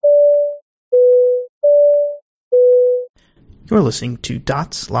You're listening to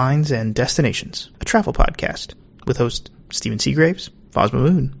Dots, Lines, and Destinations, a travel podcast with hosts Stephen Seagraves, Fosma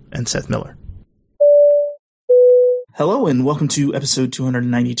Moon, and Seth Miller. Hello, and welcome to episode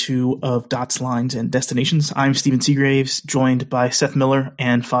 292 of Dots, Lines, and Destinations. I'm Stephen Seagraves, joined by Seth Miller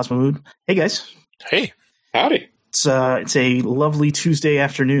and Fosma Moon. Hey, guys. Hey. Howdy. It's a lovely Tuesday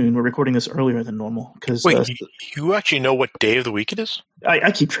afternoon. We're recording this earlier than normal. Wait, you actually know what day of the week it is?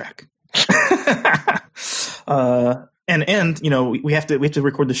 I keep track. And you know, we have to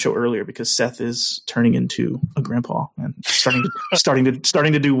record the show earlier because Seth is turning into a grandpa and starting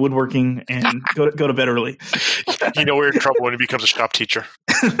to do woodworking and go to bed early. You know, we're in trouble when he becomes a shop teacher.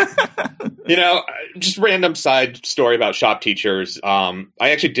 You know, just random side story about shop teachers. I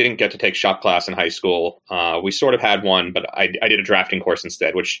actually didn't get to take shop class in high school. We sort of had one, but I did a drafting course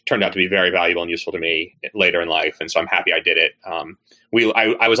instead, which turned out to be very valuable and useful to me later in life. And so I'm happy I did it.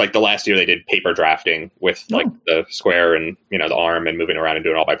 I was like the last year they did paper drafting with like the square and, you know, the arm and moving around and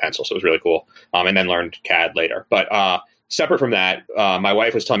doing it all by pencil. So it was really cool. And then learned CAD later. But separate from that, my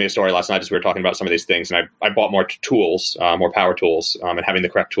wife was telling me a story last night as we were talking about some of these things. And I bought more tools, more power tools. And having the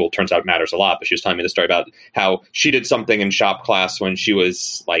correct tool turns out matters a lot. But she was telling me the story about how she did something in shop class when she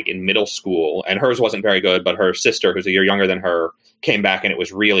was like in middle school. And hers wasn't very good. But her sister, who's a year younger than her, came back and it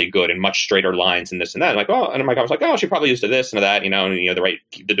was really good and much straighter lines and this and that. I'm like, oh, and I was like, oh, she probably used to this and to that, you know,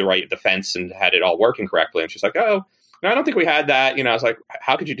 the right defense and had it all working correctly. And she's like, oh, no, I don't think we had that. You know, I was like,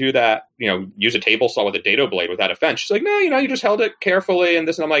 how could you do that? You know, use a table saw with a dado blade without a fence. She's like, no, you know, you just held it carefully and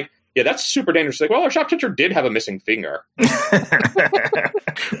this. And I'm like, yeah, that's super dangerous. She's like, well, our shop teacher did have a missing finger.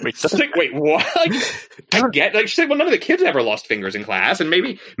 Wait, what? Like, I get, like, she said, well, none of the kids ever lost fingers in class, and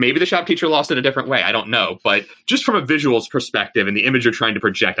maybe the shop teacher lost it a different way. I don't know, but just from a visuals perspective and the image you're trying to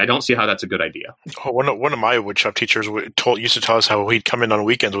project, I don't see how that's a good idea. Oh, one of my wood shop teachers used to tell us how he'd come in on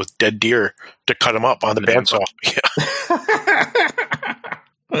weekends with dead deer to cut them up on the bandsaw. Yeah.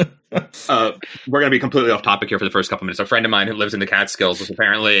 We're going to be completely off topic here for the first couple minutes. A friend of mine who lives in the Catskills was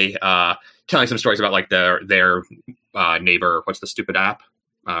apparently telling some stories about like their neighbor. What's the stupid app?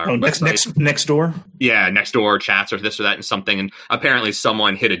 Next door. Yeah, next door chats or this or that and something. And apparently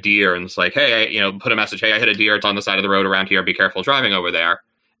someone hit a deer and it's like, hey, put a message. Hey, I hit a deer. It's on the side of the road around here. Be careful driving over there.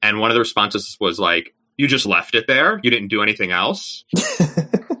 And one of the responses was like, you just left it there. You didn't do anything else.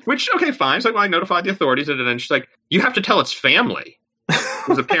 Which, okay, fine. It's like, well, I notified the authorities. And then she's like, you have to tell its family. It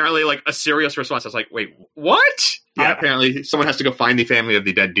was apparently like a serious response. I was like, wait, what? Yeah. Apparently someone has to go find the family of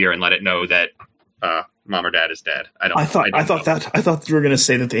the dead deer and let it know that mom or dad is dead. I thought you were going to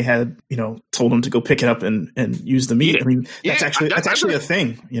say that they had, told them to go pick it up and use the meat. I mean, that's actually a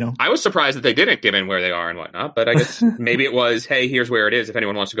thing, I was surprised that they didn't, given where they are and whatnot, but I guess maybe it was, hey, here's where it is. If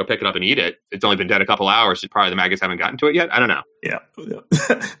anyone wants to go pick it up and eat it, it's only been dead a couple hours. Probably the maggots haven't gotten to it yet. I don't know. Yeah.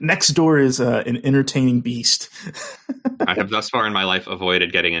 Next door is an entertaining beast. I have thus far in my life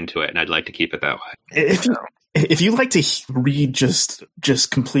avoided getting into it, and I'd like to keep it that way. If you like to read just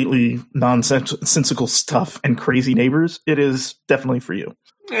completely nonsensical stuff and crazy neighbors, it is definitely for you.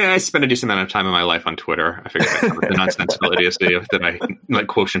 Yeah, I spend a decent amount of time in my life on Twitter. I figure I covered the nonsensical idiocy that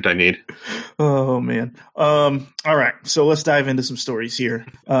quotient I need. Oh, man. All right, so let's dive into some stories here.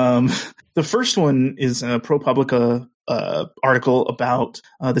 The first one is a ProPublica article about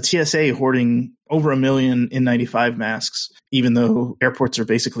the TSA hoarding over 1 million N95 masks, even though airports are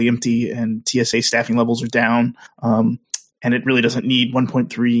basically empty and TSA staffing levels are down. And it really doesn't need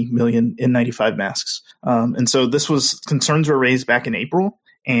 1.3 million N95 masks. And so concerns were raised back in April.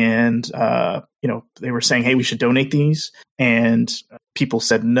 And, they were saying, hey, we should donate these. And people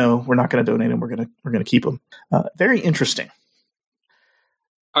said, no, we're not going to donate them. We're going to keep them. Very interesting.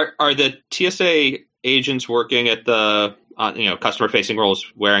 Are the TSA agents working at the customer facing roles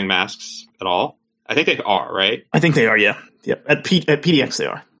wearing masks at all? I think they are, right? I think they are. Yeah. At PDX they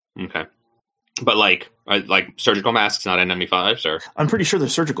are. Okay, but like surgical masks, not N95s, or I'm pretty sure they're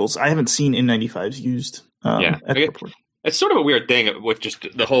surgicals. I haven't seen N95s used. At the airport. It's sort of a weird thing with just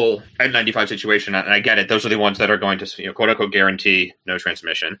the whole N95 situation, and I get it. Those are the ones that are going to, quote unquote, guarantee no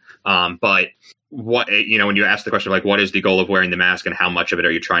transmission. But what, when you ask the question, like, what is the goal of wearing the mask and how much of it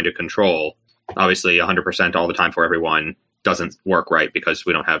are you trying to control? Obviously, 100% all the time for everyone doesn't work right because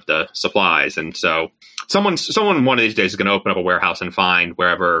we don't have the supplies. And so someone one of these days is going to open up a warehouse and find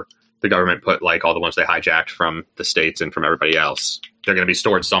wherever the government put like all the ones they hijacked from the states and from everybody else. They're going to be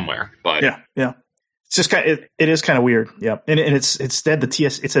stored somewhere. But yeah. It's just it is kind of weird. Yeah. And it's instead it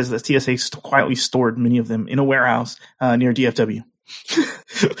says the TSA quietly stored many of them in a warehouse near DFW.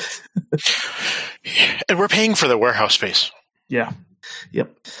 And we're paying for the warehouse space. Yeah.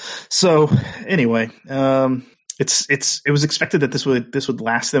 Yep. So anyway, it was expected that this would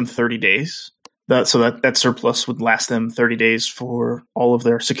last them 30 days. That surplus would last them 30 days for all of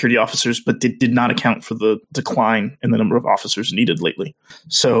their security officers, but did not account for the decline in the number of officers needed lately.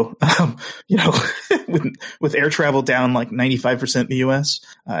 So, with air travel down like 95% in the U.S.,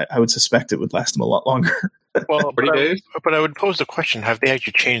 I would suspect it would last them a lot longer. Well, but I would pose the question: have they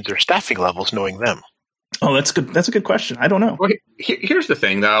actually changed their staffing levels, knowing them? Oh, that's good. That's a good question. I don't know. Well, here's the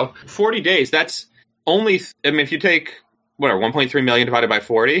thing, though: 40 days. That's only. I mean, if you take 1.3 million divided by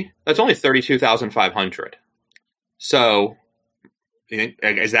 40, that's only 32,500. So,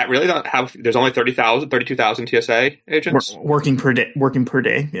 is that really how? There's only 32,000 TSA agents working per day. Working per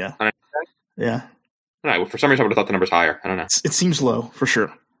day. Yeah. Yeah. I don't know. For some reason, I would have thought the number's higher. I don't know. It seems low for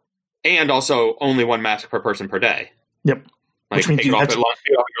sure. And also, only one mask per person per day. Yep. Like, take it off at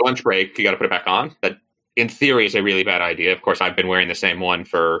your lunch break, you got to put it back on. That, in theory, is a really bad idea. Of course, I've been wearing the same one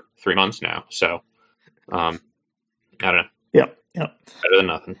for 3 months now. So, I don't know. Yep. Better than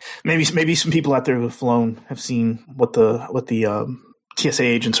nothing. Maybe some people out there who have flown have seen what the TSA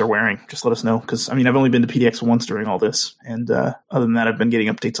agents are wearing. Just let us know, because I've only been to PDX once during all this, and other than that, I've been getting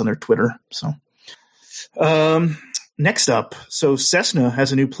updates on their Twitter. So, next up, so Cessna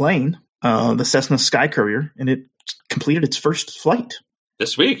has a new plane, the Cessna Sky Courier, and it completed its first flight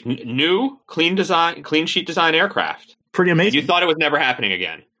this week. New clean sheet design aircraft. Pretty amazing. You thought it was never happening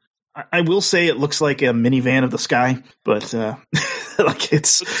again. I will say it looks like a minivan of the sky, but it's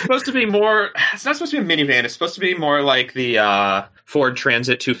supposed to be more. It's not supposed to be a minivan. It's supposed to be more like the Ford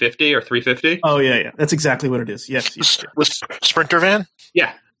Transit 250 or 350. Oh yeah, that's exactly what it is. Yes. With Sprinter van.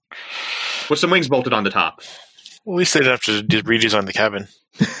 Yeah, with some wings bolted on the top. Well, at least they didn't have to redesign the cabin.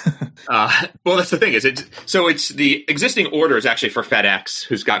 Well, that's the thing. It's the existing order is actually for FedEx,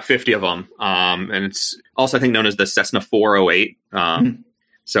 who's got 50 of them, and it's also, I think, known as the Cessna 408.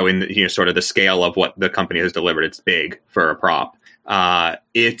 So in sort of the scale of what the company has delivered, it's big for a prop.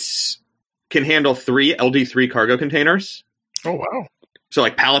 It can handle 3 LD3 cargo containers. Oh, wow. So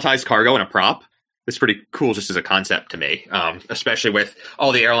like palletized cargo in a prop. It's pretty cool just as a concept to me, especially with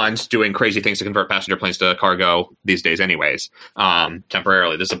all the airlines doing crazy things to convert passenger planes to cargo these days anyways,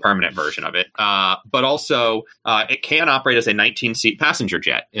 temporarily. This is a permanent version of it. But also, it can operate as a 19-seat passenger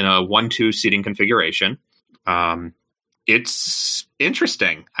jet in a 1-2 seating configuration. It's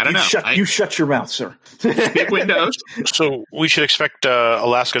interesting. I don't know. You shut your mouth, sir. Big windows. So we should expect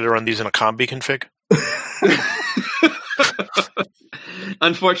Alaska to run these in a combi config?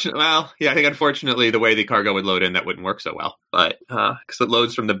 Unfortunately, the way the cargo would load in, that wouldn't work so well. But because it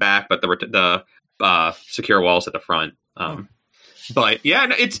loads from the back, but the secure walls at the front. But yeah,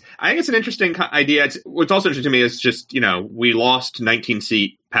 I think it's an interesting idea. What's also interesting to me is just we lost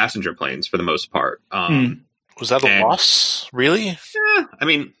 19-seat passenger planes for the most part. Was that a loss? Really?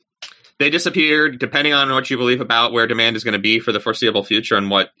 Yeah, they disappeared, depending on what you believe about where demand is going to be for the foreseeable future and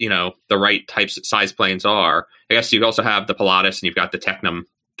what, the right size planes are. I guess you also have the Pilatus and you've got the Tecnam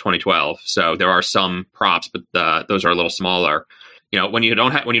 2012. So there are some props, but those are a little smaller. When you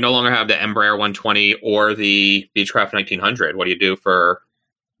no longer have the Embraer 120 or the Beechcraft 1900, what do you do for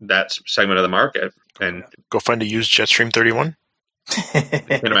that segment of the market? And go find a used Jetstream 31.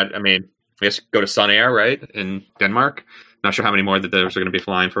 I guess go to Sun Air, right, in Denmark. Not sure how many more that those are going to be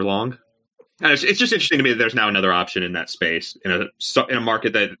flying for long. And it's just interesting to me that there's now another option in that space in a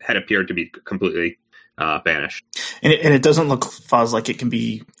market that had appeared to be completely banished. And it doesn't look, Foz, like it can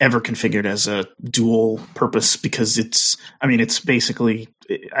be ever configured as a dual purpose, because it's basically,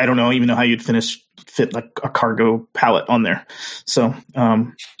 I don't even know how you'd fit like a cargo pallet on there. So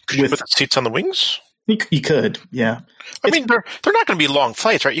could you put the seats on the wings? You could, yeah. They're not going to be long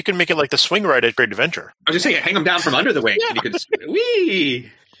flights, right? You can make it like the swing ride at Great Adventure. I was just saying, hang them down from under the wing, and you could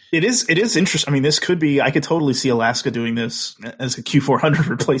whee. It is interesting. This could be. I could totally see Alaska doing this as a Q400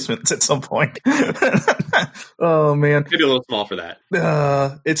 replacement at some point. Oh man, maybe a little small for that.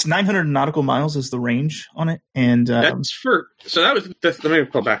 It's 900 nautical miles is the range on it, and that's for. So that was. Let me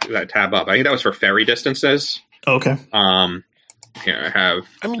pull back that tab up. I think that was for ferry distances. Okay. Here I have.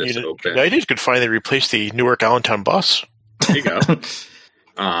 United could finally replace the Newark Allentown bus. There you go.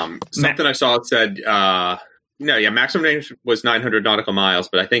 Something I saw said. Maximum range was 900 nautical miles,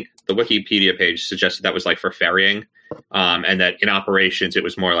 but I think the Wikipedia page suggested that was like for ferrying, and that in operations it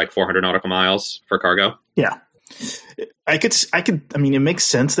was more like 400 nautical miles for cargo. Yeah. I could. It makes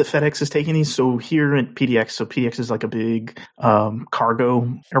sense that FedEx is taking these. So here at PDX, PDX is like a big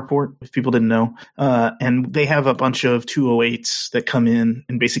cargo airport, if people didn't know. And they have a bunch of 208s that come in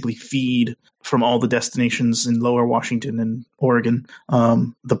and basically feed from all the destinations in Lower Washington and Oregon,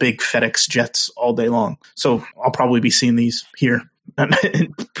 the big FedEx jets all day long. So I'll probably be seeing these here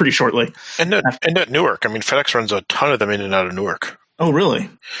pretty shortly. And at Newark, FedEx runs a ton of them in and out of Newark. Oh, really?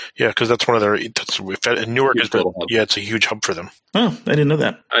 Yeah, because that's one of their. Newark is it's a huge hub for them. Oh, I didn't know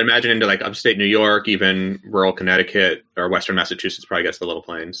that. I imagine into like upstate New York, even rural Connecticut or Western Massachusetts probably gets the little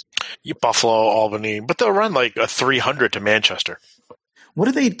planes. Buffalo, Albany, but they'll run like a 300 to Manchester. What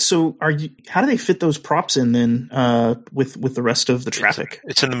do they? So how do they fit those props in then with the rest of the traffic?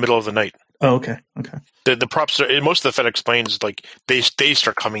 It's in the middle of the night. Oh, okay. Okay. The props are, most of the FedEx planes, like they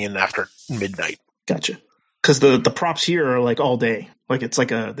start coming in after midnight. Gotcha. Because the props here are like all day. Like it's like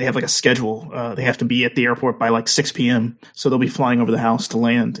they have like a schedule. They have to be at the airport by like 6 p.m. So they'll be flying over the house to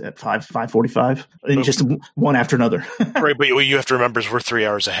land at 5:45, and just one after another. Right, but what you have to remember is we're 3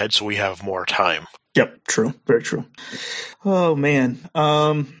 hours ahead, so we have more time. Yep, true, very true. Oh man.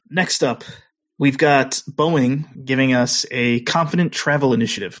 Next up, we've got Boeing giving us a confident travel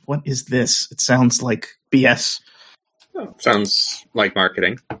initiative. What is this? It sounds like BS. Oh, sounds like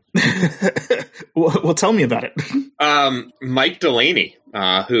marketing. Well, tell me about it. Mike Delaney,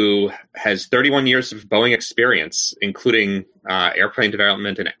 who has 31 years of Boeing experience, including airplane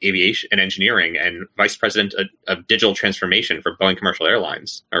development and aviation and engineering, and vice president of digital transformation for Boeing Commercial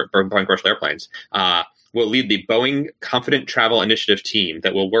Airlines or Boeing Commercial Airplanes, will lead the Boeing Confident Travel Initiative team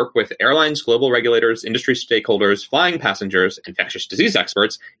that will work with airlines, global regulators, industry stakeholders, flying passengers, infectious disease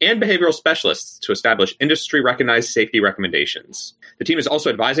experts, and behavioral specialists to establish industry-recognized safety recommendations. The team is also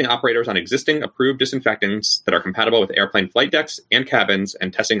advising operators on existing approved disinfectants that are compatible with airplane flight decks and cabins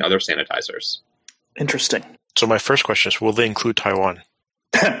and testing other sanitizers. Interesting. So my first question is, will they include Taiwan?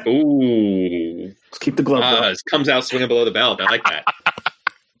 Ooh. Let's keep the glove up. It comes out swinging below the belt. I like that.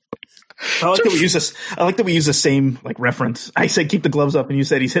 I like that we use this. I like that we use the same like reference. I said keep the gloves up, and you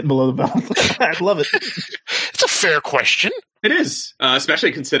said he's hitting below the belt. I love it. It's a fair question. It is,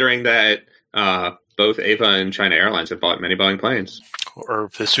 especially considering that both Ava and China Airlines have bought many Boeing planes, or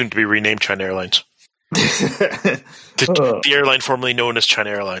the soon-to-be renamed China Airlines. the airline formerly known as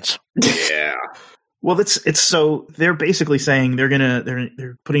China Airlines. Yeah. Well, it's so they're basically saying they're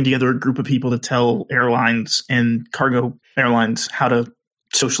putting together a group of people to tell airlines and cargo airlines how to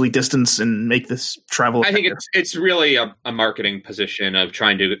socially distance and make this travel effective. I think it's really a marketing position of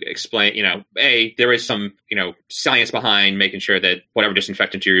trying to explain, there is some, science behind making sure that whatever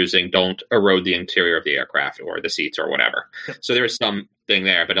disinfectant you're using don't erode the interior of the aircraft or the seats or whatever. Yep. So there is something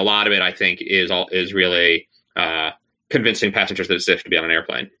there, but a lot of it, I think, is really convincing passengers that it's safe to be on an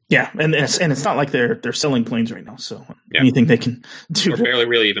airplane. Yeah, and it's not like they're selling planes right now, so anything they can do. We're barely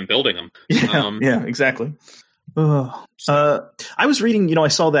really even building them. Yeah, exactly. I was reading, I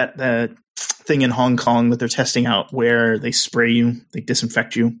saw that thing in Hong Kong that they're testing out where they spray you, they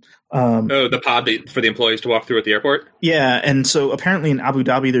disinfect you. The pod for the employees to walk through at the airport? Yeah, and so apparently in Abu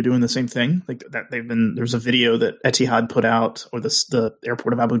Dhabi they're doing the same thing. Like that there's a video that Etihad put out, or the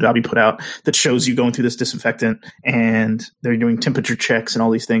airport of Abu Dhabi put out, that shows you going through this disinfectant, and they're doing temperature checks and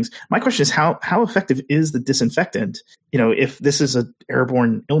all these things. My question is how effective is the disinfectant, if this is an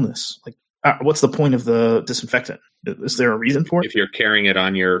airborne illness? Like what's the point of the disinfectant? Is there a reason for it? If you're carrying it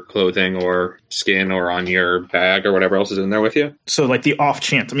on your clothing or skin or on your bag or whatever else is in there with you. So like the off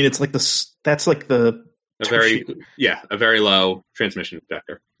chance. I mean, it's like that's like a very low transmission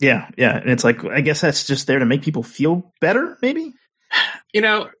vector. Yeah. And it's like, I guess that's just there to make people feel better, maybe?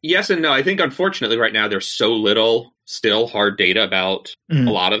 Yes and no. I think unfortunately right now there's so little still hard data about a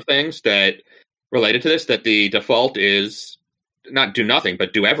lot of things that related to this that the default is not do nothing,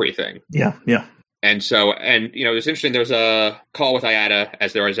 but do everything. Yeah. And so, it's interesting. There's a call with IATA,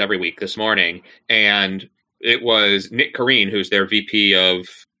 as there is every week, this morning, and it was Nick Kareen, who's their VP of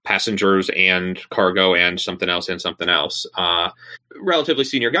passengers and cargo and something else. Relatively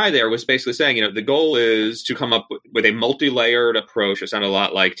senior guy there was basically saying, the goal is to come up with a multi-layered approach. It sounded a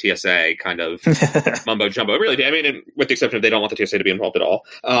lot like TSA kind of mumbo jumbo. It really did. I mean, with the exception of they don't want the TSA to be involved at all,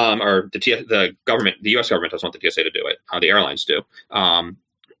 or the government, the U.S. government doesn't want the TSA to do it. The airlines do.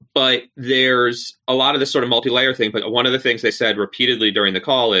 But there's a lot of this sort of multi-layer thing. But one of the things they said repeatedly during the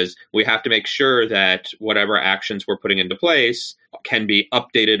call is we have to make sure that whatever actions we're putting into place can be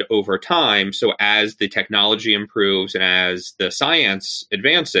updated over time. So as the technology improves and as the science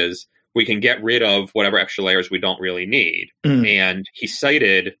advances, we can get rid of whatever extra layers we don't really need. And he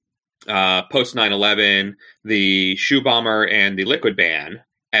cited post 9/11, the shoe bomber and the liquid ban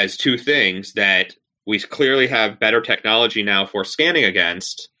as two things that we clearly have better technology now for scanning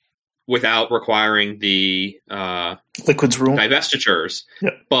against, without requiring the liquids rule divestitures,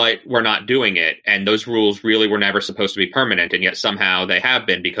 but we're not doing it. And those rules really were never supposed to be permanent, and yet somehow they have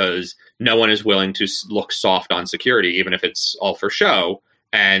been, because no one is willing to look soft on security, even if it's all for show.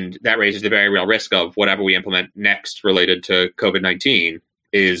 And that raises the very real risk of whatever we implement next related to COVID-19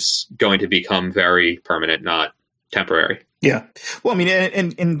 is going to become very permanent, not temporary. Yeah. Well, I mean,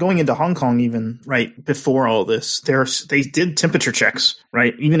 and going into Hong Kong, even right before all this, they did temperature checks,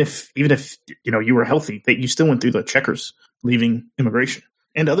 right? Even if you were healthy, you still went through the checkers leaving immigration,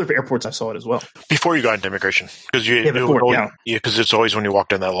 and other airports I saw it as well. Before you got into immigration, because because it's always when you walk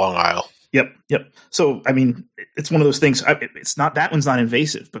down that long aisle. Yep. So, I mean, it's one of those things. It's not, that one's not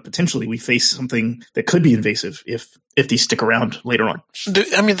invasive, but potentially we face something that could be invasive if these stick around later on.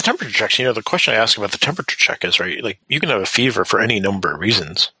 The temperature checks, the question I ask about the temperature check is, right, like, you can have a fever for any number of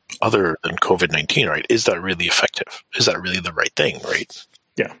reasons other than COVID-19, right? Is that really effective? Is that really the right thing, right?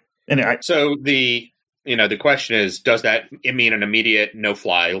 Yeah. So the question is, does that mean an immediate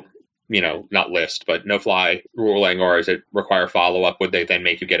no-fly, not list, but no-fly ruling, or does it require follow-up? Would they then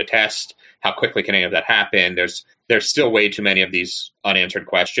make you get a test? How quickly can any of that happen? There's still way too many of these unanswered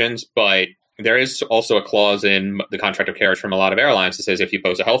questions, but there is also a clause in the contract of carriage from a lot of airlines that says if you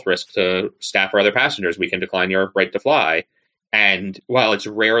pose a health risk to staff or other passengers, we can decline your right to fly. And while it's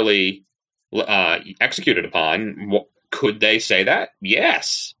rarely executed upon, could they say that?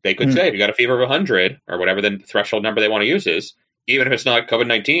 Yes, they could say if you got a fever of 100 or whatever the threshold number they want to use is, even if it's not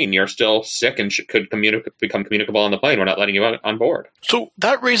COVID-19, you're still sick and could become communicable on the plane. We're not letting you on board. So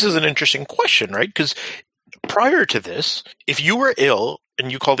that raises an interesting question, right? Because prior to this, if you were ill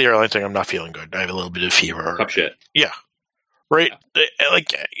and you called the airline saying, I'm not feeling good, I have a little bit of fever. Tough shit. Yeah. Right? Yeah.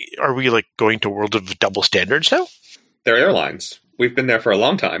 Like, are we like going to a world of double standards now? They're airlines. We've been there for a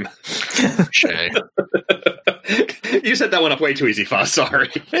long time. Shay. You set that one up way too easy, Foz. Sorry.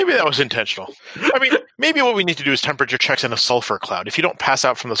 Maybe that was intentional. I mean, maybe what we need to do is temperature checks in a sulfur cloud. If you don't pass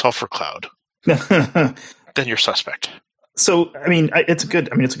out from the sulfur cloud, then you're suspect. So, I mean, it's a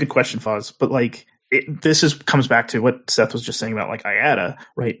good question, Foz. But like, comes back to what Seth was just saying about like IATA,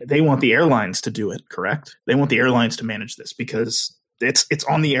 right? They want the airlines to do it, correct? They want the airlines to manage this because it's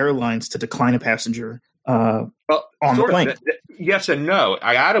on the airlines to decline a passenger on the plane. Yes and no.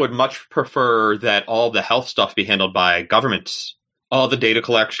 IATA would much prefer that all the health stuff be handled by governments. All the data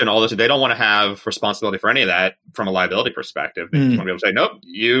collection, all this. They don't want to have responsibility for any of that from a liability perspective. They just want to be able to say, nope,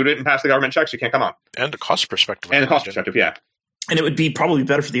 you didn't pass the government checks, you can't come on. And the cost perspective. Yeah. And it would be probably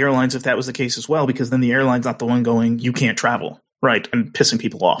better for the airlines if that was the case as well, because then the airline's not the one going, you can't travel, right, and pissing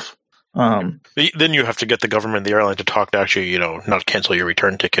people off. Then you have to get the government, the airline, to talk to actually, not cancel your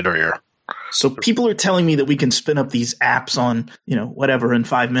return ticket or your... So people are telling me that we can spin up these apps on, whatever in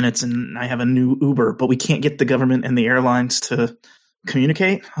 5 minutes and I have a new Uber, but we can't get the government and the airlines to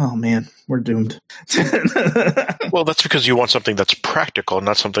communicate? Oh, man, we're doomed. Well, that's because you want something that's practical,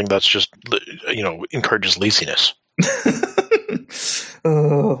 not something that's just, encourages laziness.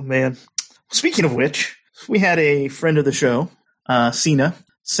 Oh, man. Speaking of which, we had a friend of the show, Sina,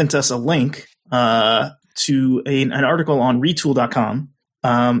 sent us a link to an article on retool.com.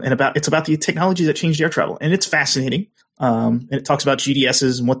 And it's about the technology that changed air travel. And it's fascinating. And it talks about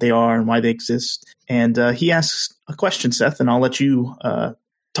GDSs and what they are and why they exist. And he asks a question, Seth, and I'll let you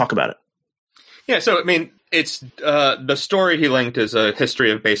talk about it. Yeah, so, I mean, it's the story he linked is a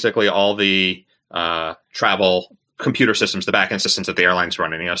history of basically all the travel computer systems, the back-end systems that the airline's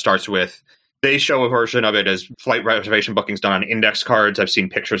running. It starts with, they show a version of it as flight reservation bookings done on index cards. I've seen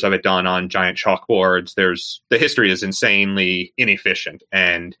pictures of it done on giant chalkboards. The history is insanely inefficient.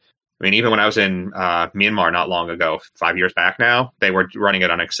 And I mean, even when I was in Myanmar not long ago, 5 years back now, they were running it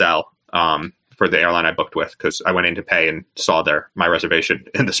on Excel for the airline I booked with, because I went in to pay and saw my reservation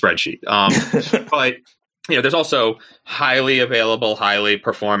in the spreadsheet. But there's also highly available, highly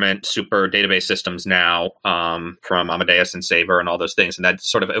performant super database systems now from Amadeus and Sabre and all those things. And that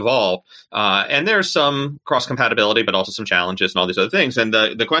sort of evolved. And there's some cross-compatibility, but also some challenges and all these other things. And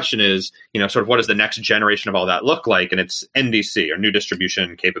the question is, sort of what does the next generation of all that look like? And it's NDC, or New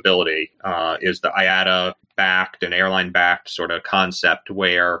Distribution Capability, is the IATA-backed and airline-backed sort of concept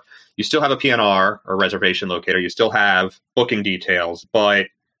where you still have a PNR or reservation locator. You still have booking details, but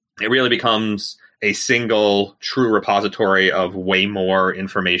it really becomes a single true repository of way more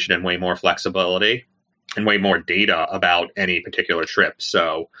information and way more flexibility and way more data about any particular trip.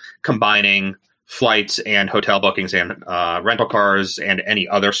 So combining flights and hotel bookings and rental cars and any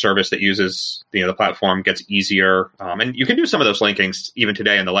other service that uses the platform gets easier. And you can do some of those linkings even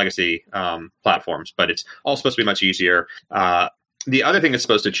today in the legacy platforms, but it's all supposed to be much easier. The other thing that's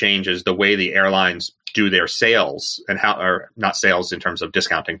supposed to change is the way the airlines do their sales, and or not sales in terms of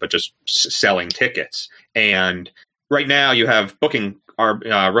discounting, but just selling tickets. And right now you have booking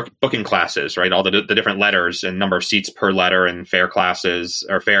classes, right? All the different letters and number of seats per letter, and fare classes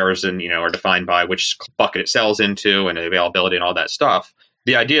or fares, and are defined by which bucket it sells into and availability and all that stuff.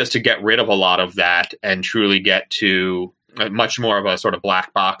 The idea is to get rid of a lot of that and truly get to much more of a sort of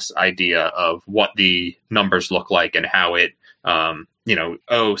black box idea of what the numbers look like and how it,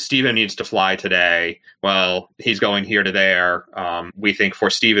 Steven needs to fly today. Well, he's going here to there. We think for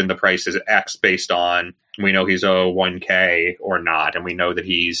Steven, the price is X based on, we know he's 1K or not. And we know that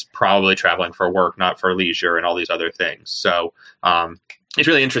he's probably traveling for work, not for leisure, and all these other things. So it's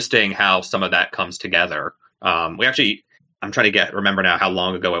really interesting how some of that comes together. I'm trying to remember now how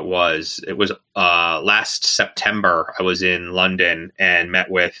long ago it was. It was last September. I was in London and met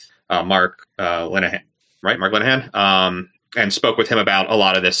with Mark Linehan, right? Mark Linehan, and spoke with him about a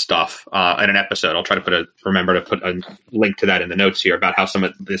lot of this stuff in an episode. I'll try to remember to put a link to that in the notes here about how some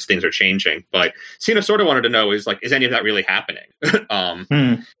of these things are changing. But Sina sort of wanted to know is any of that really happening?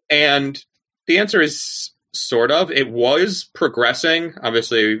 And the answer is sort of. It was progressing.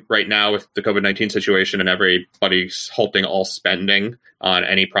 Obviously, right now with the COVID-19 situation and everybody's halting all spending on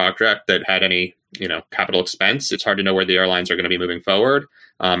any project that had any, capital expense, it's hard to know where the airlines are going to be moving forward.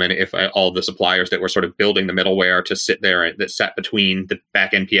 And if all the suppliers that were sort of building the middleware to sit there that sat between the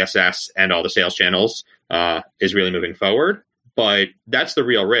back-end PSS and all the sales channels is really moving forward. But that's the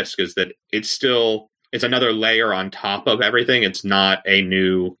real risk, is that it's another layer on top of everything. It's not a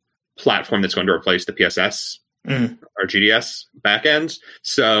new platform that's going to replace the PSS or GDS backends.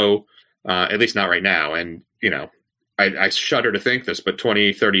 So at least not right now. And, I shudder to think this, but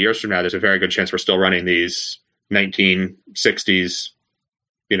 20, 30 years from now, there's a very good chance we're still running these 1960s,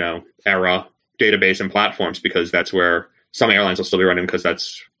 era database and platforms, because that's where some airlines will still be running, because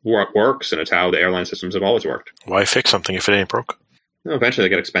that's what works and it's how the airline systems have always worked. Why fix something if it ain't broke? Well, eventually they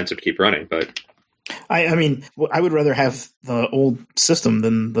get expensive to keep running, but I mean, I would rather have the old system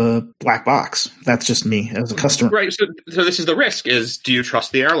than the black box. That's just me as a customer. Right. So this is the risk, is do you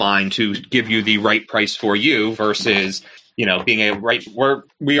trust the airline to give you the right price for you versus, being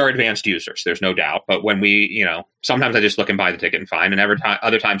we are advanced users, there's no doubt. But when we, sometimes I just look and buy the ticket and fine. And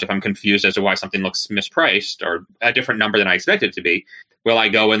other times, if I'm confused as to why something looks mispriced or a different number than I expect it to be, will I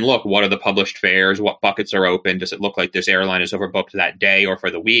go and look, what are the published fares? What buckets are open? Does it look like this airline is overbooked that day or for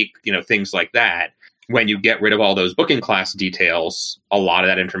the week? Things like that. When you get rid of all those booking class details, a lot of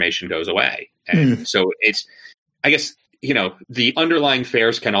that information goes away. And so it's, I guess, the underlying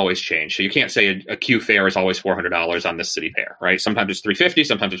fares can always change. So you can't say a Q fare is always $400 on this city pair, right? Sometimes it's $350,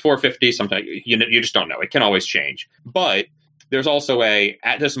 sometimes it's $450, sometimes you just don't know. It can always change. But there's also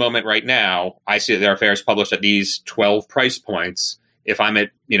at this moment right now, I see that there are fares published at these 12 price points. If I'm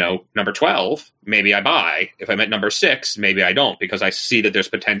at, number 12, maybe I buy. If I'm at number 6, maybe I don't, because I see that there's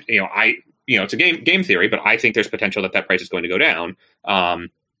potential, it's a game theory, but I think there's potential that price is going to go down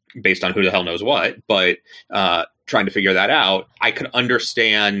based on who the hell knows what. But trying to figure that out, I could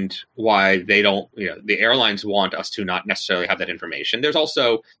understand why they don't, the airlines want us to not necessarily have that information. There's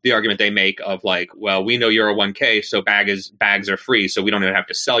also the argument they make of well, we know you're a 1K, so bags are free, so we don't even have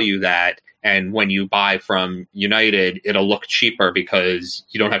to sell you that. And when you buy from United, it'll look cheaper because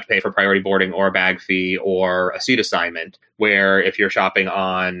you don't have to pay for priority boarding or a bag fee or a seat assignment, where if you're shopping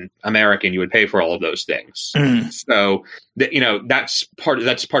on American, you would pay for all of those things. So, that's part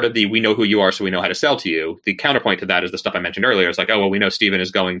of the, we know who you are, so we know how to sell to you. The counterpoint to that is the stuff I mentioned earlier. It's we know Steven is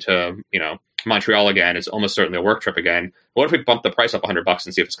going to, Montreal again. It's almost certainly a work trip again. What if we bump the price up $100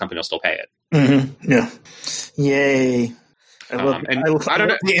 and see if this company will still pay it? Yeah. Yay. I don't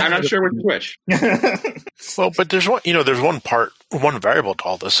know. I'm not sure which. Well, but there's one variable to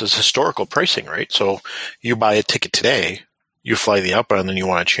all this is historical pricing, right? So you buy a ticket today, you fly the outbound, and then you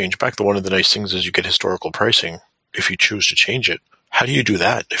want to change back. One of the nice things is you get historical pricing if you choose to change it. How do you do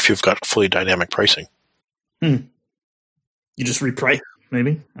that if you've got fully dynamic pricing? You just reprice,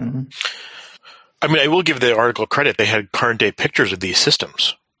 maybe? I don't know. I mean, I will give the article credit. They had current day pictures of these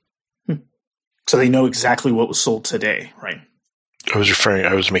systems. So they know exactly what was sold today, right? I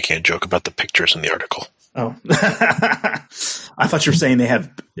was making a joke about the pictures in the article. Oh, I thought you were saying they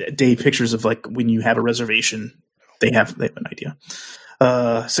have day pictures of when you have a reservation, they have an idea.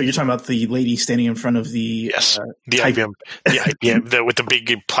 So you're talking about the lady standing in front of the IBM, with the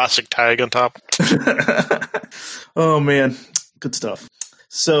big plastic tag on top. Oh man, good stuff.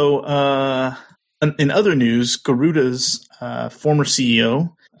 So in other news, Garuda's former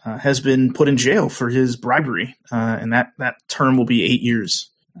CEO has been put in jail for his bribery, and that term will be 8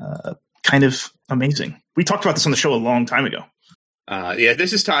 years. Kind of amazing. We talked about this on the show a long time ago.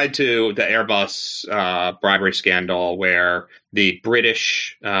 This is tied to the Airbus bribery scandal, where the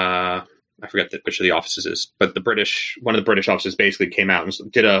British, I forget which of the offices is, but one of the British offices basically came out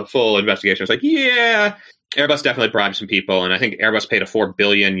and did a full investigation. It was Airbus definitely bribed some people, and I think Airbus paid a €4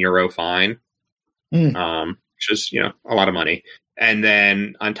 billion fine, which is a lot of money. And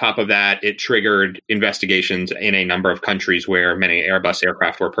then on top of that, it triggered investigations in a number of countries where many Airbus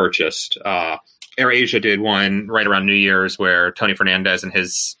aircraft were purchased. AirAsia did one right around New Year's where Tony Fernandez and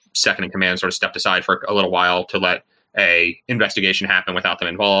his second in command sort of stepped aside for a little while to let a investigation happen without them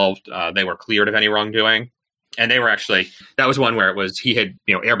involved. They were cleared of any wrongdoing. And they were actually, that was one where it was, he had,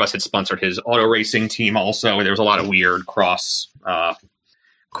 Airbus had sponsored his auto racing team also. There was a lot of weird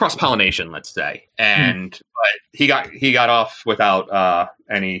cross-pollination, let's say. And but he got off without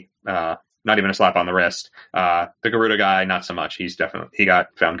any, not even a slap on the wrist. The Garuda guy, not so much. He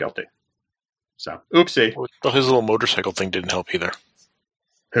got found guilty. So, oopsie. Well, his little motorcycle thing didn't help either.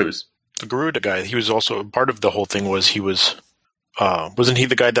 Whose? The Garuda guy. He was also, part of the whole thing was he was, wasn't he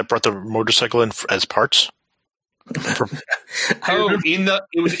the guy that brought the motorcycle in as parts? It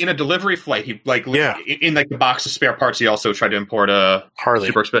was in a delivery flight. He in the box of spare parts. He also tried to import a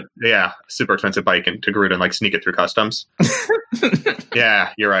Harley, super expensive bike into Garuda and sneak it through customs.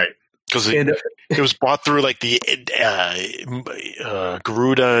 Yeah, you're right. Because it was bought through the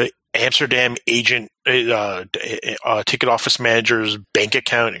Garuda Amsterdam agent, ticket office manager's bank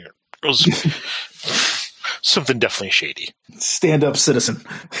account. It was something definitely shady. Stand up, citizen.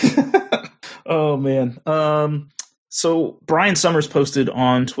 Oh man. So Brian Summers posted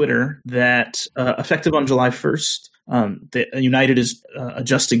on Twitter that effective on July 1st, that United is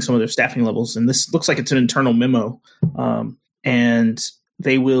adjusting some of their staffing levels, and this looks like it's an internal memo. And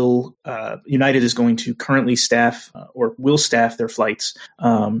they will. United is going to currently staff or will staff their flights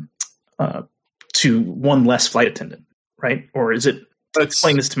to one less flight attendant, right? Or is it?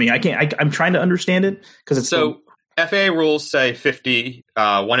 Explain this to me. I can't. I'm trying to understand it because it's so. FAA rules say 50,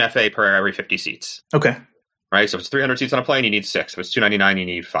 one FA per every 50 seats. Okay. Right? So if it's 300 seats on a plane, you need 6. If it's 299, you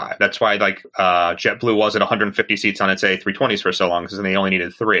need 5. That's why JetBlue was at 150 seats on its A320s for so long, because then they only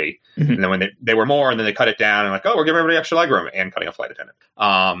needed 3. Mm-hmm. And then when they were more, and then they cut it down and we're giving everybody extra legroom and cutting a flight attendant.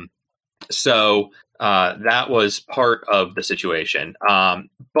 So that was part of the situation.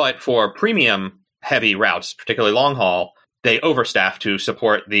 But for premium heavy routes, particularly long haul, they overstaff to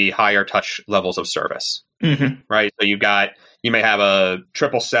support the higher touch levels of service. Mm-hmm. Right. So you may have a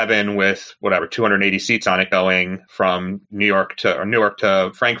 777 with 280 seats on it going from Newark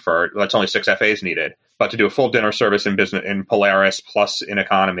to Frankfurt. That's only 6 FAs needed. But to do a full dinner service in business in Polaris plus in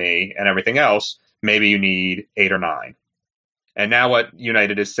economy and everything else, maybe you need 8 or 9. And now what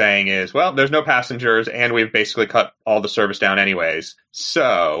United is saying is, well, there's no passengers and we've basically cut all the service down anyways.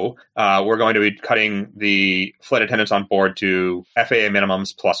 So we're going to be cutting the flight attendants on board to FAA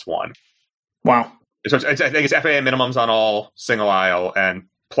minimums plus 1. Wow. So I think it's FAA minimums on all single aisle and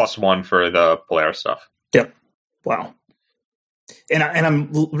plus 1 for the Polaris stuff. Yep. Wow. And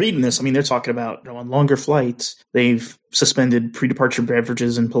I'm reading this. I mean, they're talking about on longer flights, they've suspended pre-departure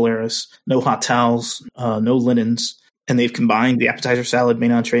beverages in Polaris, no hot towels, no linens, and they've combined the appetizer, salad,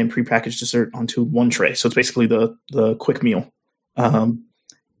 main entree, and prepackaged dessert onto one tray. So it's basically the quick meal. And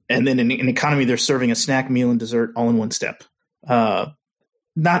then in economy, they're serving a snack, meal, and dessert all in one step.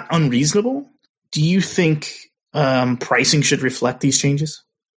 Not unreasonable. Do you think pricing should reflect these changes?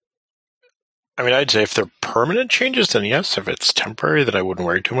 I mean, I'd say if they're permanent changes, then yes. If it's temporary, then I wouldn't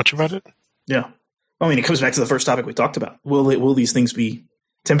worry too much about it. Yeah. I mean, it comes back to the first topic we talked about. Will these things be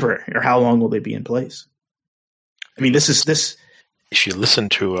temporary, or how long will they be in place? I mean, this. If you listen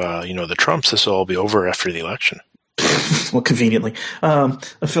to the Trumps, this will all be over after the election. Well, conveniently,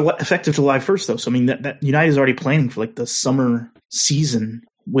 effective July 1st, though. So I mean, that United is already planning for the summer season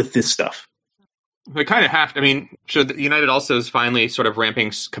with this stuff. They kind of have to. I mean, so United also is finally sort of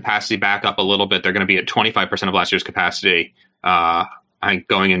ramping capacity back up a little bit. They're going to be at 25% of last year's capacity. I think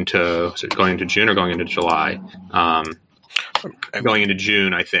going into June or going into July. Going into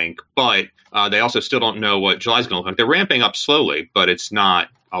June, I think. But they also still don't know what July's going to look like. They're ramping up slowly, but it's not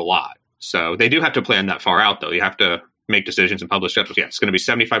a lot. So they do have to plan that far out, though. You have to make decisions and publish schedules. Yeah, it's going to be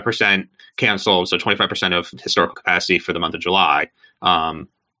 75% canceled, so 25% of historical capacity for the month of July.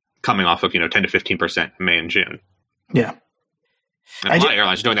 Coming off of 10 to 15% in May and June. Yeah, and a lot of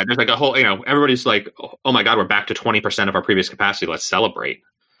airlines are doing that. There's a whole everybody's like, oh my god, we're back to 20% of our previous capacity. Let's celebrate.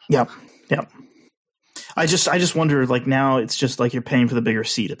 Yeah. I just wonder, now it's just you're paying for the bigger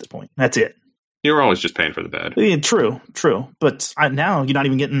seat at this point. That's it. You were always just paying for the bed. Yeah, true. But now you're not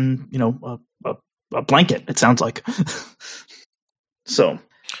even getting a blanket. It sounds like. So.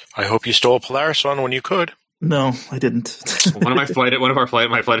 I hope you stole a Polaris one when you could. No, I didn't. My flight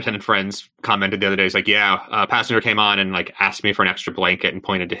attendant friends commented the other day. He's like, "Yeah, passenger came on and asked me for an extra blanket and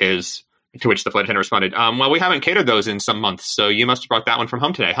pointed to his." To which the flight attendant responded, "Well, we haven't catered those in some months, so you must have brought that one from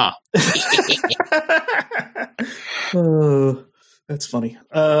home today, huh?" Oh, that's funny.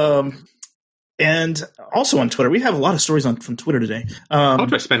 And also on Twitter, we have a lot of stories from Twitter today.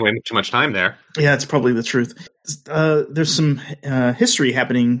 I spend way too much time there. Yeah, it's probably the truth. There's some history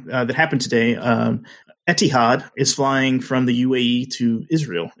happening that happened today. Etihad is flying from the UAE to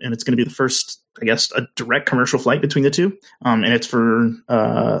Israel, and it's going to be the first, I guess, a direct commercial flight between the two. And it's for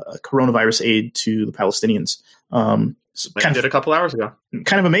coronavirus aid to the Palestinians. Like did a couple hours ago.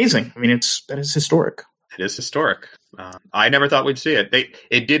 Kind of amazing. I mean, that is historic. It is historic. I never thought we'd see it.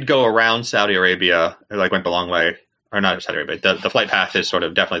 It did go around Saudi Arabia. It went the long way, or not Saudi Arabia. The flight path is sort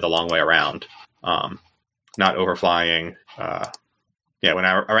of definitely the long way around, not overflying. When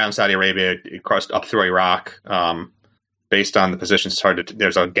around Saudi Arabia, it crossed up through Iraq. Based on the positions, it's hard to.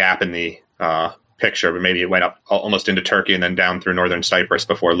 There's a gap in the picture, but maybe it went up almost into Turkey and then down through northern Cyprus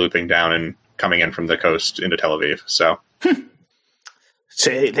before looping down and coming in from the coast into Tel Aviv. So. So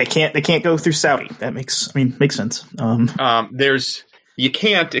they can't go through Saudi. That makes sense. You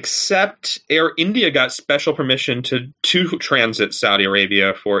can't, except Air India got special permission to transit Saudi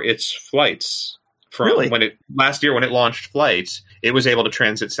Arabia for its flights. Really? Last year when it launched flights, it was able to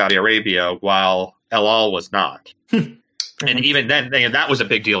transit Saudi Arabia while El Al was not. And even then, that was a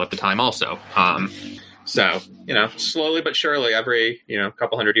big deal at the time also. So, slowly but surely, every,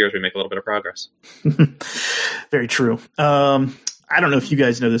 couple hundred years, we make a little bit of progress. Very true. I don't know if you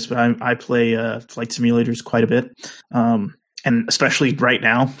guys know this, but I play flight simulators quite a bit. And especially right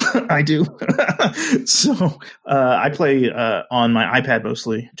now, I do. So I play on my iPad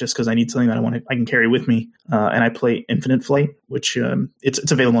mostly, just because I need something that I can carry with me. And I play Infinite Flight, which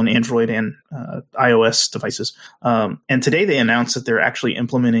it's available on Android and iOS devices. And today they announced that they're actually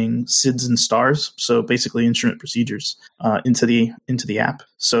implementing SIDS and stars, so basically instrument procedures, into the app.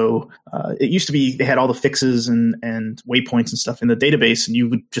 So it used to be they had all the fixes and waypoints and stuff in the database, and you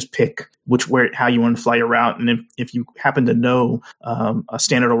would just pick how you want to fly your route. And if you happen to know a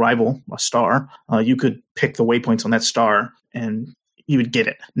standard arrival, a star, you could pick the waypoints on that star and you would get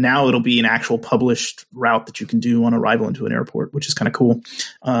it. Now it'll be an actual published route that you can do on arrival into an airport, which is kind of cool.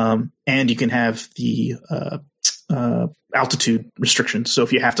 And you can have the altitude restrictions. So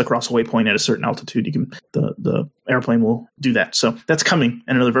if you have to cross a waypoint at a certain altitude, the airplane will do that. So that's coming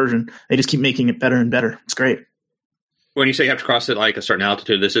in another version. They just keep making it better and better. It's great. When you say you have to cross it like a certain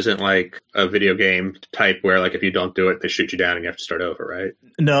altitude, this isn't like a video game type where like if you don't do it, they shoot you down and you have to start over, right?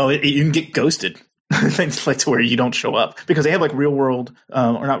 No, you can get ghosted. Things like to where you don't show up because they have like real world,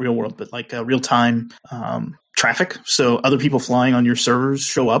 or not real world, but like real time traffic. So other people flying on your servers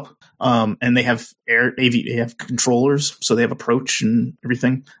show up, and they have they have controllers, so they have approach and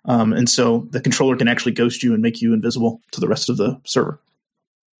everything. And so the controller can actually ghost you and make you invisible to the rest of the server.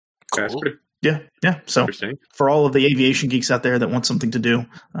 Cool. That's pretty. Yeah. So for all of the aviation geeks out there that want something to do,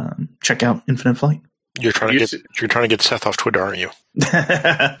 check out Infinite Flight. You're trying to get Seth off Twitter, aren't you? When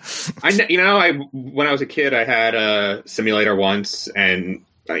I was a kid, I had a simulator once, and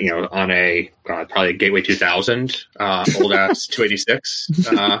on probably a Gateway 2000, old ass 286.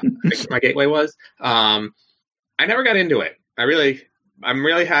 I think my Gateway was. I never got into it. I'm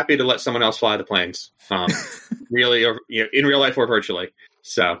really happy to let someone else fly the planes. Really, in real life or virtually.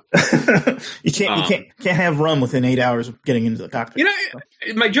 So you can't have rum within 8 hours of getting into the cockpit.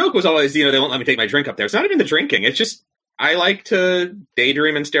 My joke was always, they won't let me take my drink up there. It's not even the drinking. It's just I like to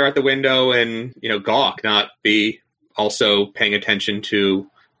daydream and stare out the window and gawk, not be also paying attention to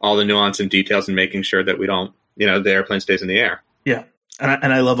all the nuance and details and making sure that we don't, the airplane stays in the air. Yeah,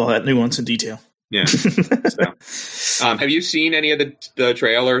 and I love all that nuance and detail. Yeah. So, have you seen any of the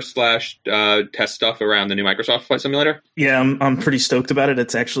trailer / test stuff around the new Microsoft Flight Simulator? Yeah, I'm pretty stoked about it.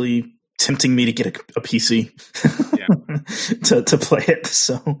 It's actually tempting me to get a PC to play it.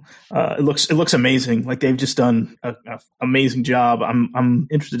 So it looks amazing. Like they've just done an amazing job. I'm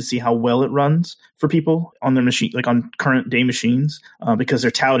interested to see how well it runs for people on their machine, like on current day machines, because they're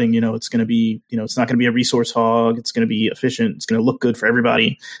touting, it's going to be, it's not going to be a resource hog. It's going to be efficient. It's going to look good for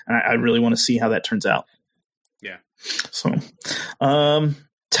everybody. And I really want to see how that turns out. Yeah. So,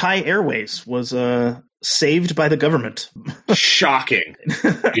 Thai Airways was saved by the government. Shocking.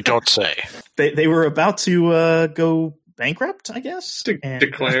 You don't say. They were about to go bankrupt, I guess.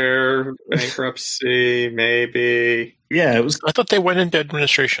 Declare bankruptcy, maybe. Yeah, it was. I thought they went into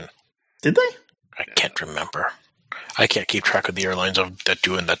administration. Did they? I can't remember. I can't keep track of the airlines that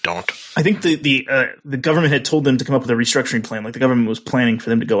do and that don't. I think the government had told them to come up with a restructuring plan. Like the government was planning for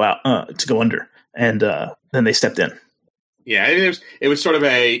them to go out, to go under, and then they stepped in. Yeah, it was sort of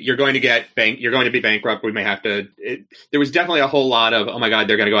you're going to be bankrupt. We may have to. There was definitely a whole lot of, oh my God,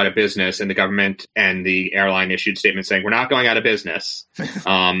 they're going to go out of business, and the government and the airline issued statements saying we're not going out of business.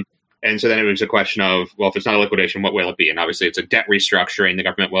 And so then it was a question of, well, if it's not a liquidation, what will it be? And obviously, it's a debt restructuring. The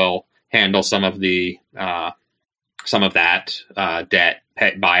government will handle some of that debt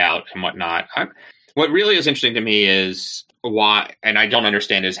buyout and whatnot. What really is interesting to me is why, and I don't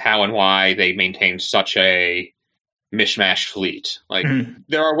understand, is how and why they maintain such a mishmash fleet. Like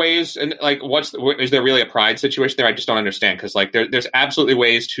there are ways, and like is there really a pride situation there? I just don't understand, because like there's absolutely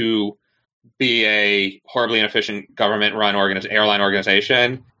ways to be a horribly inefficient government-run airline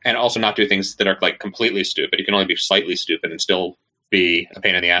organization and also not do things that are like completely stupid. You can only be slightly stupid and still be a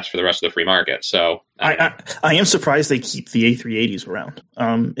pain in the ass for the rest of the free market. So I am surprised they keep the A380s around.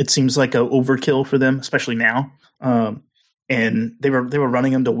 It seems like a overkill for them, especially now. And they were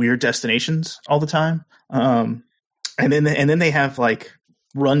running them to weird destinations all the time. And then they have like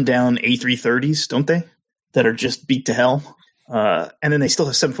rundown A330s, don't they? That are just beat to hell. And then they still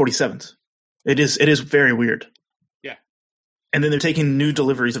have 747s. It is very weird. Yeah. And then they're taking new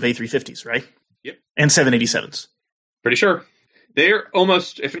deliveries of A350s, right? Yep. And 787s. Pretty sure. They're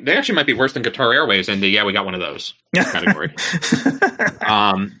almost, if they actually might be worse than Qatar Airways in the we got one of those category.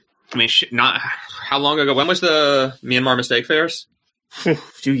 I mean, not how long ago? When was the Myanmar mistake fairs? A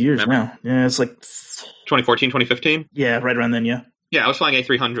few years now. Yeah, it's like 2014, 2015. Yeah, right around then. Yeah. Yeah, I was flying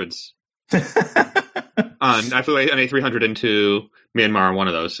A300s. I flew an A300 into Myanmar on one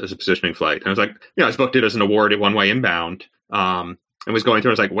of those as a positioning flight. And I was like, I was booked it as an award at one-way inbound. And was going through.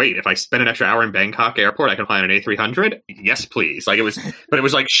 I was like, wait, if I spend an extra hour in Bangkok airport, I can fly on an A300? Yes, please. Like but it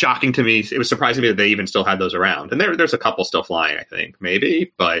was like shocking to me. It was surprising to me that they even still had those around. And there's a couple still flying, I think,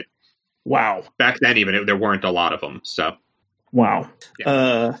 maybe. But wow, back then even there weren't a lot of them. So wow.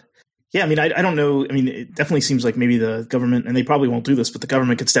 Yeah. I mean, I don't know. I mean, it definitely seems like maybe the government, and they probably won't do this, but the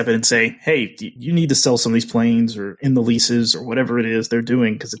government could step in and say, hey, you need to sell some of these planes or in the leases or whatever it is they're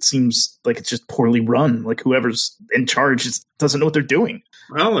doing, because it seems like it's just poorly run. Like whoever's in charge doesn't know what they're doing.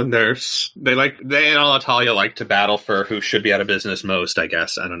 Well, and they in Alitalia like to battle for who should be out of business most, I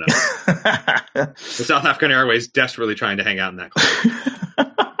guess. I don't know. The South African Airways desperately trying to hang out in that club.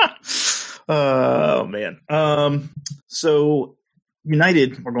 Oh, man. So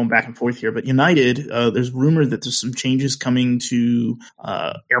United, we're going back and forth here, but United, there's rumor that there's some changes coming to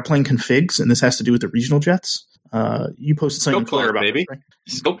airplane configs, and this has to do with the regional jets. You posted something on Twitter about baby. This, right?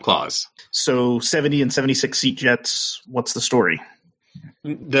 Scope clause. So 70 and 76 seat jets, what's the story?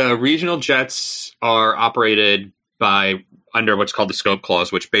 The regional jets are operated under what's called the scope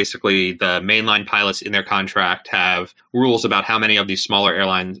clause, which basically the mainline pilots in their contract have rules about how many of these smaller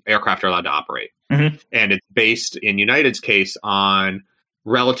aircraft are allowed to operate. Mm-hmm. And it's based, in United's case, on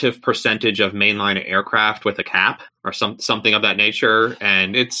relative percentage of mainline aircraft with a cap or something of that nature.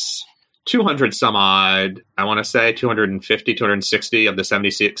 And it's 200 some odd, I want to say 250, 260 of the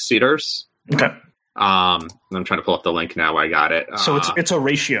 76-seaters. Okay. I'm trying to pull up the link now. I got it. So it's a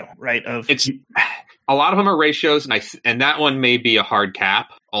ratio, right? A lot of them are ratios, and that one may be a hard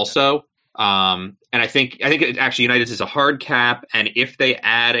cap also. And I think actually United's is a hard cap, and if they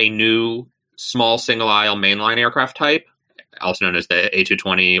add a new small single aisle mainline aircraft type, also known as the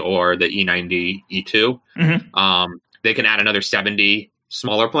A220 or the E90 E2, mm-hmm. They can add another 70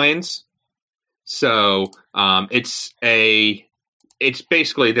 smaller planes. So it's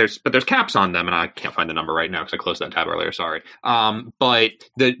basically there's caps on them, and I can't find the number right now because I closed that tab earlier. Sorry. But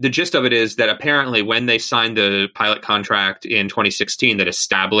the gist of it is that apparently when they signed the pilot contract in 2016 that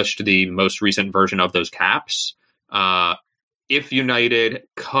established the most recent version of those caps, if United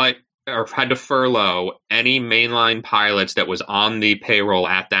cut or had to furlough any mainline pilots that was on the payroll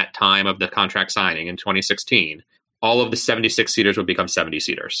at that time of the contract signing in 2016, all of the 76-seaters would become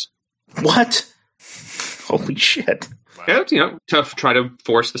 70-seaters. What? Holy shit. Yeah, to try to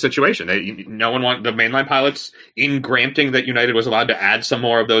force the situation. No one wanted the mainline pilots, in granting that United was allowed to add some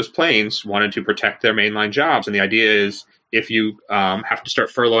more of those planes, wanted to protect their mainline jobs. And the idea is, if you have to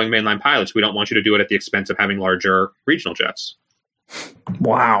start furloughing mainline pilots, we don't want you to do it at the expense of having larger regional jets.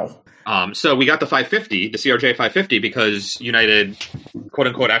 Wow. So we got the 550, the CRJ 550, because United, quote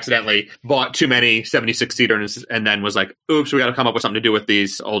unquote, accidentally bought too many 76-seaters and then was like, oops, we got to come up with something to do with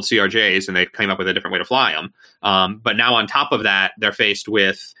these old CRJs. And they came up with a different way to fly them. But now on top of that, they're faced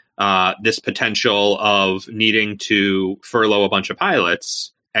with this potential of needing to furlough a bunch of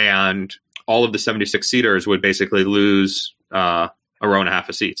pilots, and all of the 76-seaters would basically lose a row and a half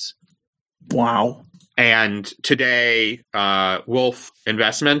of seats. Wow. And today, Wolf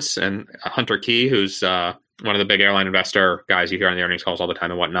Investments and Hunter Key, who's one of the big airline investor guys you hear on the earnings calls all the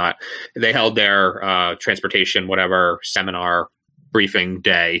time and whatnot, they held their transportation, whatever, seminar briefing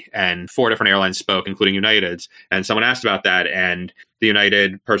day, and 4 different airlines spoke, including United's. And someone asked about that, and the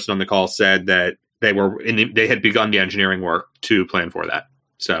United person on the call said that they had begun the engineering work to plan for that.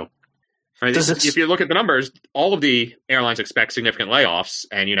 So I mean, if you look at the numbers, all of the airlines expect significant layoffs,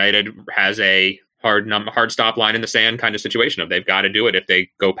 and United has a hard stop line in the sand kind of situation of they've got to do it if they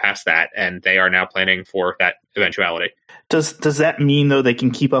go past that, and they are now planning for that eventuality. Does that mean though they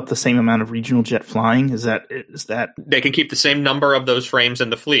can keep up the same amount of regional jet flying? Is that they can keep the same number of those frames in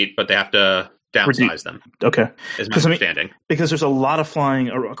the fleet, but they have to downsize them? Okay, is my understanding. Because there's a lot of flying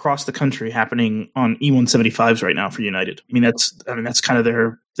across the country happening on E-175s right now for United. I mean that's kind of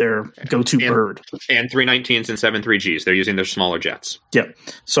their go-to bird. And 319s and 73Gs. They're using their smaller jets. Yeah.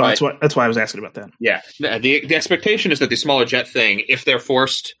 So that's why I was asking about that. Yeah. The expectation is that the smaller jet thing, if they're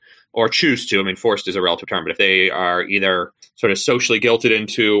forced or choose to, I mean, forced is a relative term, but if they are either sort of socially guilted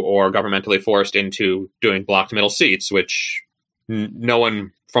into or governmentally forced into doing blocked middle seats, which no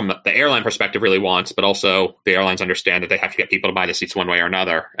one from the airline perspective really wants, but also the airlines understand that they have to get people to buy the seats one way or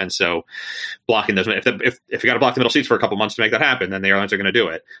another. And so blocking those, if you got to block the middle seats for a couple months to make that happen, then the airlines are going to do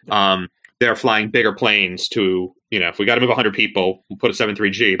it. They're flying bigger planes to, if we got to move 100 people, we'll put a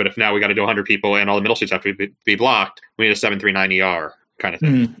 73G, but if now we got to do 100 people and all the middle seats have to be blocked, we need a 739ER kind of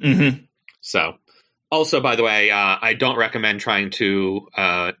thing. Mm-hmm. So also, by the way, I don't recommend trying to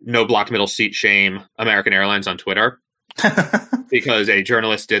no blocked middle seat shame American Airlines on Twitter. Because a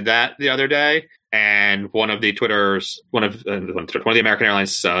journalist did that the other day, and one of the American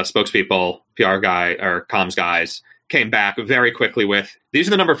Airlines spokespeople, PR guy or comms guys, came back very quickly with, these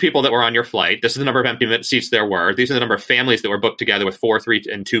are the number of people that were on your flight. This is the number of empty seats there were. These are the number of families that were booked together with 4, 3,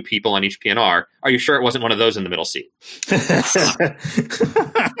 and 2 people on each PNR. Are you sure it wasn't one of those in the middle seat?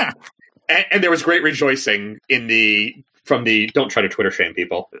 and there was great rejoicing from the don't try to Twitter shame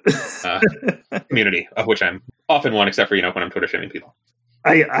people community, of which I'm often one, except for, when I'm Twitter shaming people.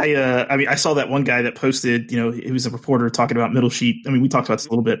 I saw that one guy that posted, he was a reporter talking about middle seat. I mean, we talked about this a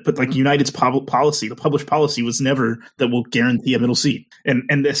little bit, but like United's policy, the published policy was never that we'll guarantee a middle seat.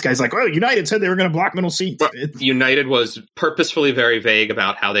 And this guy's like, United said they were going to block middle seats. Well, United was purposefully very vague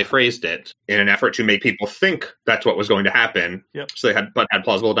about how they phrased it in an effort to make people think that's what was going to happen. Yep. So they had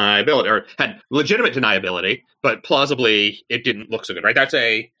plausible deniability, or had legitimate deniability, but plausibly it didn't look so good, right? That's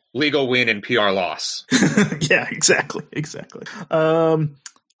a legal win and PR loss. Yeah, exactly. 2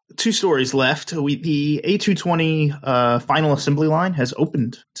 stories left. The A220 final assembly line has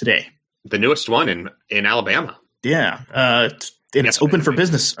opened today. The newest one in Alabama. Yeah, and it's open for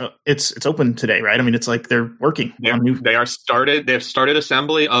business. It's open today, right? I mean, it's like they're working. They've started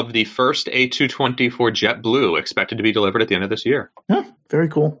assembly of the first A220 for JetBlue, expected to be delivered at the end of this year. Yeah, very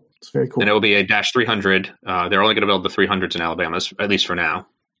cool. It's very cool. And it will be a Dash 300. They're only going to build the 300s in Alabama, at least for now.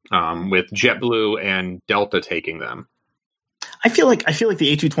 With JetBlue and Delta taking them. I feel like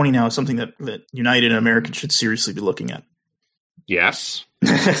the A220 now is something that United and American should seriously be looking at. Yes.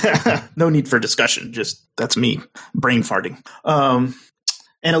 No need for discussion. Just that's me brain farting. And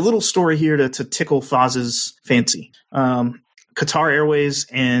a little story here to tickle Foz's fancy. Qatar Airways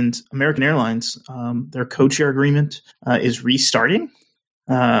and American Airlines, their codeshare agreement is restarting.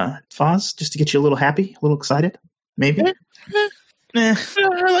 Foz, just to get you a little happy, a little excited, maybe. I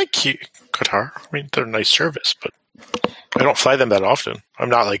like Qatar. I mean, they're a nice service, but I don't fly them that often. I'm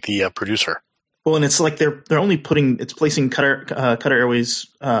not like the producer. Well, and it's like they're only placing Qatar Airways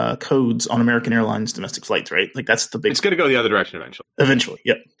codes on American Airlines domestic flights, right? Like that's the big. It's going to go the other direction eventually. Eventually,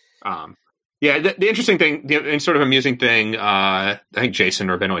 yep. Yeah, the interesting thing, and sort of amusing thing, I think Jason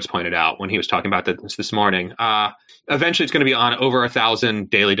Rabinowitz pointed out when he was talking about this morning. Eventually, it's going to be on over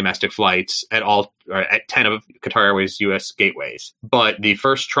 1,000 daily domestic flights at 10 of Qatar Airways' U.S. gateways. But the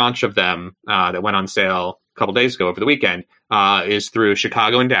first tranche of them that went on sale a couple days ago over the weekend is through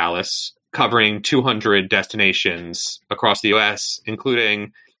Chicago and Dallas, covering 200 destinations across the U.S.,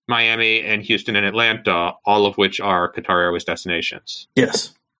 including Miami and Houston and Atlanta, all of which are Qatar Airways destinations.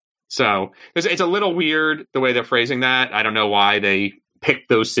 Yes. So it's a little weird the way they're phrasing that. I don't know why they picked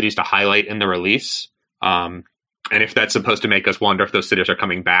those cities to highlight in the release. And if that's supposed to make us wonder if those cities are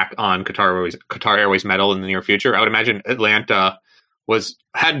coming back on Qatar Airways metal in the near future. I would imagine Atlanta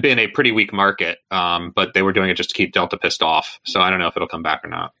had been a pretty weak market, but they were doing it just to keep Delta pissed off. So I don't know if it'll come back or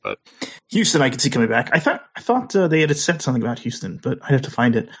not. But Houston, I could see coming back. I thought they had said something about Houston, but I'd have to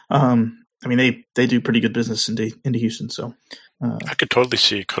find it. I mean, they do pretty good business into Houston, so. I could totally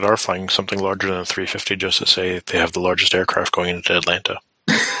see Qatar flying something larger than a 350 just to say they have the largest aircraft going into Atlanta.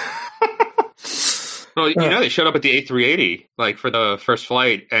 Well, they showed up at the A380 for the first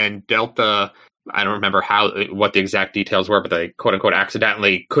flight, and Delta, I don't remember what the exact details were, but they quote unquote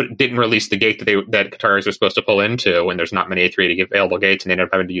accidentally didn't release the gate that Qatar Airways was supposed to pull into when there's not many A380 available gates, and they ended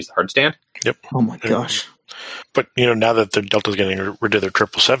up having to use the hard stand. Yep. Oh my gosh. But now that Delta's getting rid of their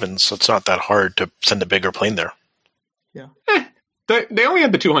 777s, it's not that hard to send a bigger plane there. Yeah. They only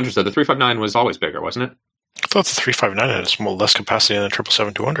had the 200s, though. The 359 was always bigger, wasn't it? I thought the 359 had a small less capacity than the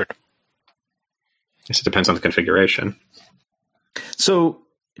 777-200. I guess it depends on the configuration. So,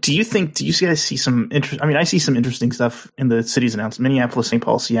 do you guys see some interest? I mean, I see some interesting stuff in the cities announced: Minneapolis, St.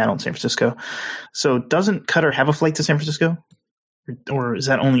 Paul, Seattle, and San Francisco. So, doesn't Qatar have a flight to San Francisco, or is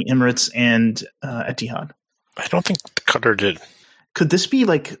that only Emirates and Etihad? I don't think Qatar did. Could this be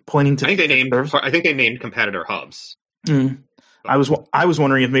like pointing to? I think they named competitor hubs. Mm. I was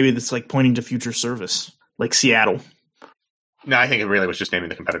wondering if maybe it's like pointing to future service, like Seattle. No, I think it really was just naming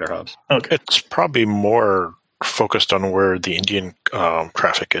the competitor hubs. Okay, It's probably more focused on where the Indian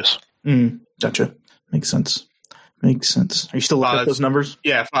traffic is. Gotcha. Makes sense. Are you still looking at those numbers?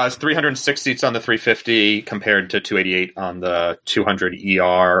 Yeah, it's 306 seats on the 350 compared to 288 on the 200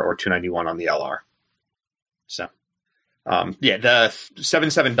 ER or 291 on the LR. So, the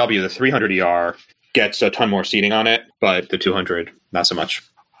 77W, the 300 ER, gets a ton more seating on it, but the 200, not so much.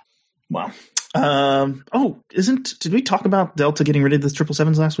 Wow. Did we talk about Delta getting rid of the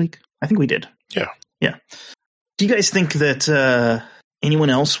 777s last week? I think we did. Yeah. Do you guys think that anyone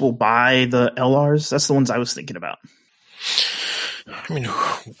else will buy the LRs? That's the ones I was thinking about. I mean,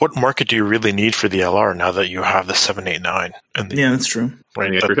 what market do you really need for the LR now that you have the 789? Yeah, that's true.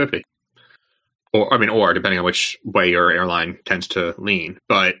 And the 350. Or depending on which way your airline tends to lean.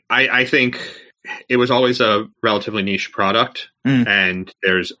 But I think it was always a relatively niche product, and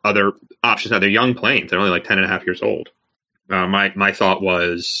there's other options now. They're young planes. They're only like 10 and a half years old. My thought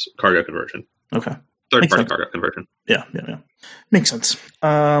was cargo conversion. Okay. Third-party cargo conversion. Yeah. Makes sense.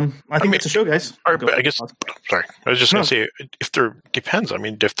 I think it's a show, guys. I guess. Sorry, I was just going to say, if they're depends. I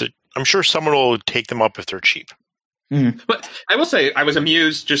mean, I'm sure someone will take them up if they're cheap. But I will say, I was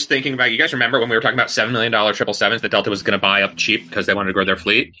amused just thinking about. You guys remember when we were talking about $7 million 777s that Delta was going to buy up cheap because they wanted to grow their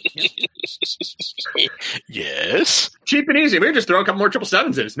fleet? Yes, cheap and easy. We would just throw a couple more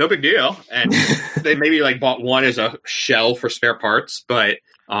 777s in. It's no big deal. And they maybe bought one as a shell for spare parts, but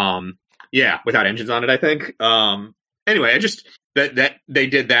without engines on it. I think. Anyway, I just that they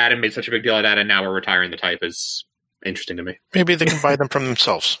did that and made such a big deal of that, and now we're retiring the type is interesting to me. Maybe they can buy them from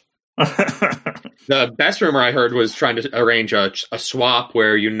themselves. The best rumor I heard was trying to arrange a swap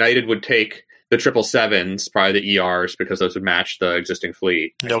where United would take the 777s, probably the ERs, because those would match the existing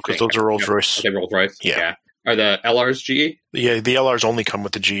fleet. No, because those are Rolls-Royce. Are they Rolls-Royce? Yeah. Are the LRs GE? Yeah, the LRs only come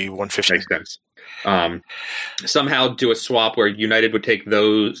with the GE 150. Makes sense. Somehow do a swap where United would take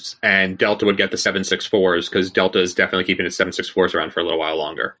those and Delta would get the 764s, because Delta is definitely keeping its 764s around for a little while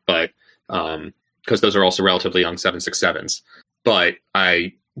longer. But because those are also relatively young 767s. But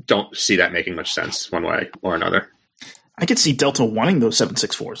I don't see that making much sense one way or another. I could see Delta wanting those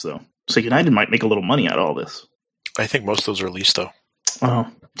 764s, though. So United might make a little money out of all this. I think most of those are leased, though. Oh,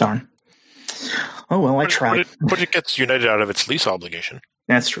 darn. Oh, well, I tried. But it gets United out of its lease obligation.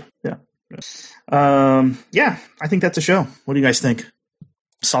 That's true, yeah. I think that's a show. What do you guys think?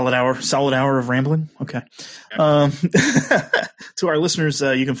 Solid hour of rambling? Okay. To our listeners,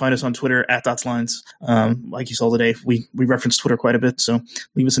 you can find us on Twitter @DotsLines. Like you saw today, we reference Twitter quite a bit, so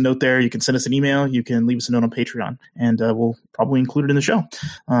leave us a note there. You can send us an email. You can leave us a note on Patreon, and we'll probably include it in the show.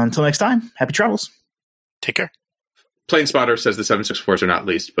 Until next time, happy travels. Take care. Plane Spotter says the 764s are not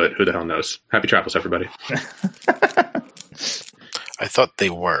leased, but who the hell knows? Happy travels, everybody. I thought they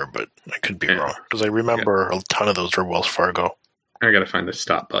were, but I could be wrong, because I remember a ton of those were Wells Fargo. I gotta find the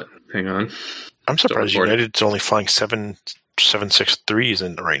stop button. Hang on. I'm surprised United's only flying 763s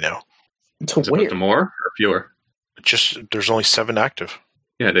in right now. To where? To more or fewer? Just there's only 7 active.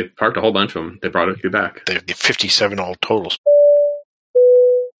 Yeah, they parked a whole bunch of them. They brought a few back. They have 57 all totals.